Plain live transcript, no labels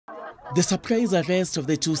The surprise arrest of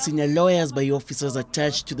the two senior lawyers by officers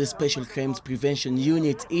attached to the Special Crimes Prevention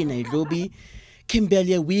Unit in Nairobi came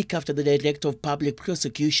barely a week after the Director of Public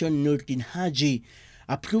Prosecution, Nurdin Haji,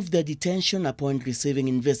 approved their detention upon receiving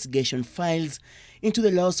investigation files into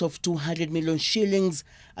the loss of 200 million shillings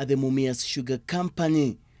at the Mumias Sugar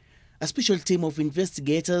Company. A special team of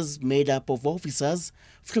investigators made up of officers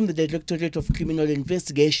from the Directorate of Criminal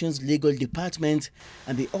Investigations Legal Department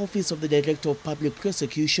and the Office of the Director of Public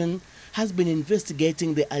Prosecution has been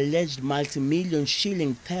investigating the alleged multi-million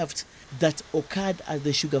shilling theft that occurred at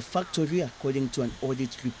the sugar factory, according to an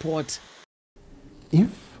audit report. If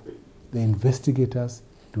the investigators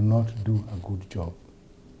do not do a good job,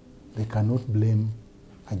 they cannot blame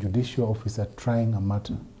a judicial officer trying a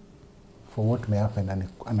matter for what may happen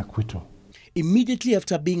an acquittal. Immediately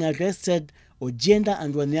after being arrested, Ojienda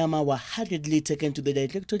and Wanyama were hurriedly taken to the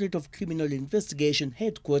Directorate of Criminal Investigation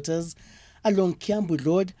headquarters along Kiambu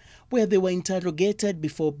Road, where they were interrogated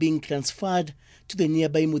before being transferred to the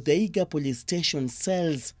nearby Muthaiga Police Station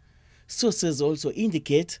cells. Sources also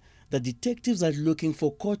indicate that detectives are looking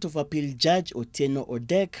for Court of Appeal Judge Otieno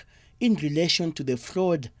Odek in relation to the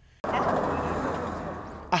fraud.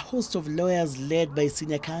 A host of lawyers led by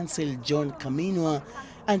Senior Counsel John Kaminwa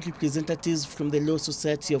and representatives from the Law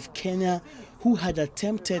Society of Kenya who had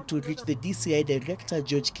attempted to reach the DCI Director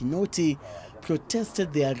George Kinoti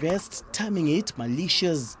protested the arrest, terming it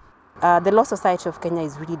malicious. The Law Society of Kenya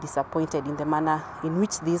is really disappointed in the manner in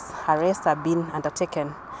which these arrests have been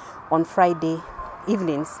undertaken on Friday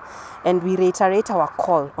evenings, and we reiterate our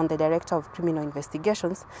call on the Director of Criminal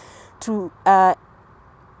Investigations to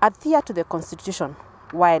adhere to the Constitution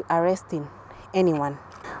while arresting anyone.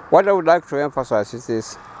 What I would like to emphasize is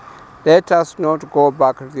this: let us not go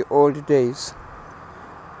back to the old days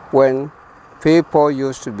when people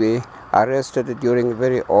used to be arrested during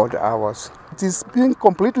very odd hours. It is being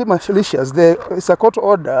completely malicious. There is a court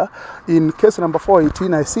order in case number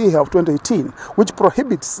 418 I see here of 2018, which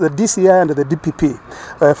prohibits the DCI and the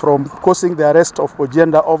DPP from causing the arrest of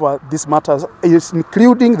Ojienda over these matters,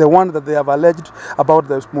 including the one that they have alleged about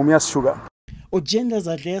the Mumias Sugar. Ojienda's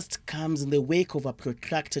arrest comes in the wake of a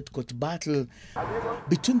protracted court battle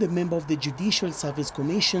between the member of the Judicial Service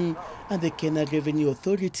Commission and the Kenya Revenue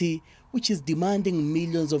Authority, which is demanding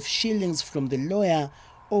millions of shillings from the lawyer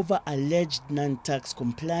over alleged non-tax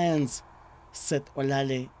compliance. Seth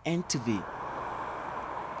Olale, NTV.